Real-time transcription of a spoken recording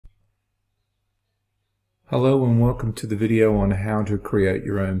Hello and welcome to the video on how to create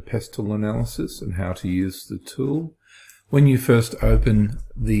your own Pestle analysis and how to use the tool. When you first open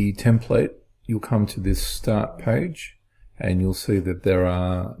the template, you'll come to this start page and you'll see that there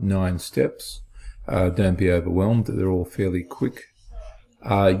are 9 steps. Don't be overwhelmed, they're all fairly quick.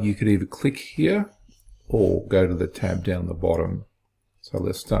 You could either click here or go to the tab down the bottom. So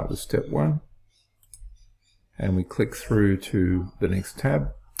let's start with step 1 and we click through to the next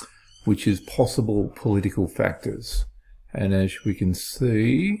tab, which is possible political factors. And as we can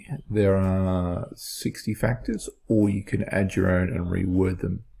see, there are 60 factors, or you can add your own and reword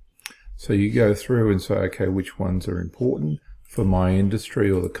them. So you go through and say, okay, which ones are important for my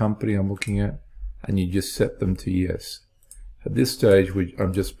industry or the company I'm looking at, and you just set them to yes. At this stage,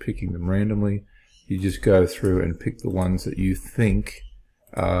 I'm just picking them randomly. You just go through and pick the ones that you think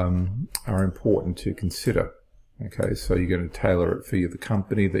are important to consider. Okay, so you're going to tailor it for the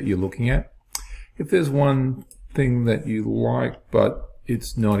company that you're looking at. If there's one thing that you like, but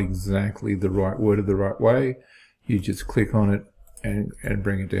it's not exactly the right worded the right way, you just click on it and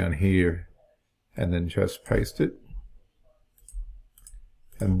bring it down here and then just paste it.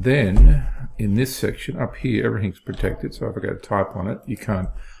 And then in this section up here, everything's protected. So if I go to type on it, you can't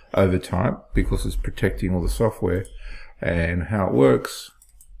over type because it's protecting all the software and how it works.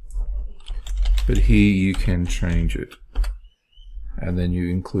 But here you can change it, and then you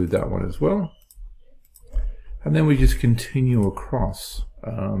include that one as well, and then we just continue across.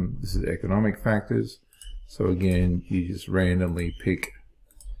 This is economic factors, so again you just randomly pick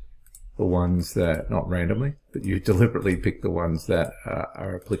the ones that, not randomly, but you deliberately pick the ones that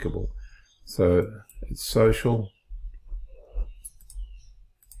are applicable. So it's social,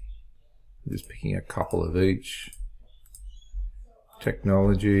 just picking a couple of each.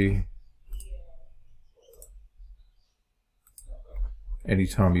 Technology.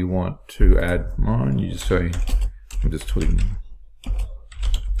 Anytime you want to add mine, you just say, I'm just putting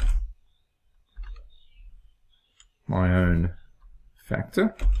my own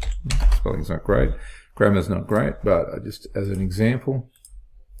factor. Spelling's not great, grammar's not great, but just as an example,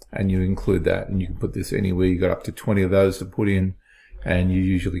 and you include that, and you can put this anywhere. You got up to 20 of those to put in, and you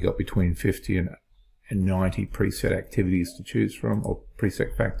usually got between 50 and 90 preset activities to choose from, or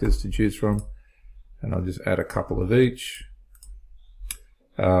preset factors to choose from, and I'll just add a couple of each.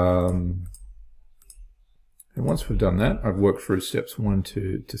 And once we've done that, I've worked through steps 1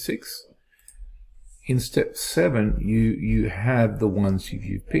 to 6. In step 7, you have the ones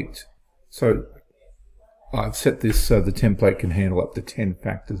you've picked. So I've set this so the template can handle up to 10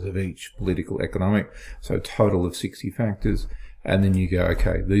 factors of each, political, economic, so a total of 60 factors. And then you go,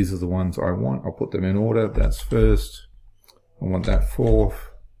 okay, these are the ones I want. I'll put them in order. That's first. I want that fourth,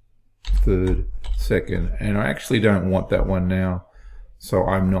 third, second, and I actually don't want that one now. So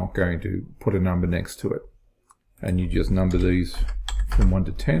I'm not going to put a number next to it. And you just number these from 1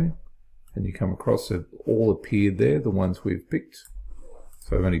 to 10. And you come across, they've all appeared there, the ones we've picked.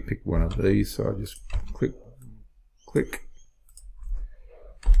 So I've only picked one of these, so I just click.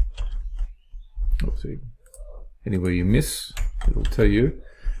 Oopsie. Anywhere you miss, it'll tell you.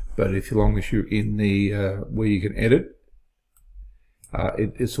 But if as long as you're in the where you can edit,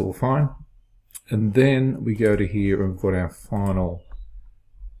 it's all fine. And then we go to here and we've got our final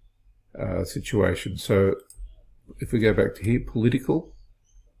situation. So if we go back to here, political,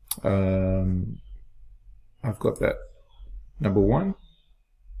 I've got that number 1,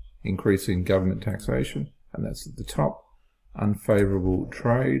 increasing government taxation, and that's at the top. Unfavorable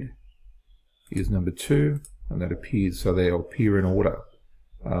trade is number 2, and that appears, so they appear in order.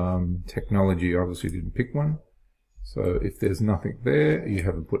 Technology, obviously didn't pick one, so if there's nothing there, you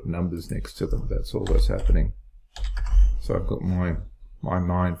haven't put numbers next to them. That's all that's happening. So I've got my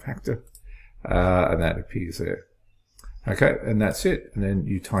mind factor, and that appears there. Okay, and that's it. And then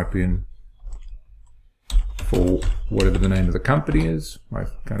you type in for whatever the name of the company is. I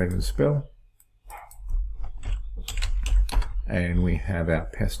can't even spell. And we have our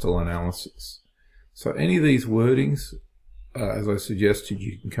Pestle analysis. So any of these wordings, as I suggested,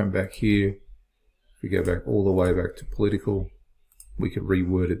 you can come back here. If we go back all the way back to political, we could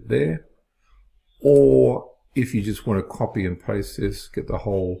reword it there. Or if you just want to copy and paste this, get the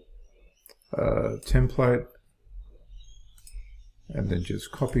whole template, and then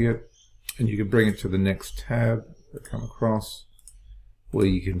just copy it, and you can bring it to the next tab that come across, where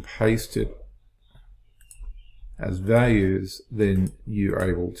you can paste it as values, then you're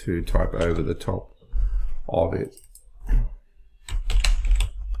able to type over the top of it.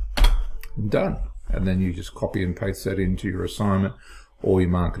 Done. And then you just copy and paste that into your assignment or your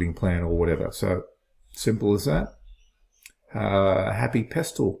marketing plan or whatever. So simple as that. Happy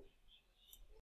Pestle.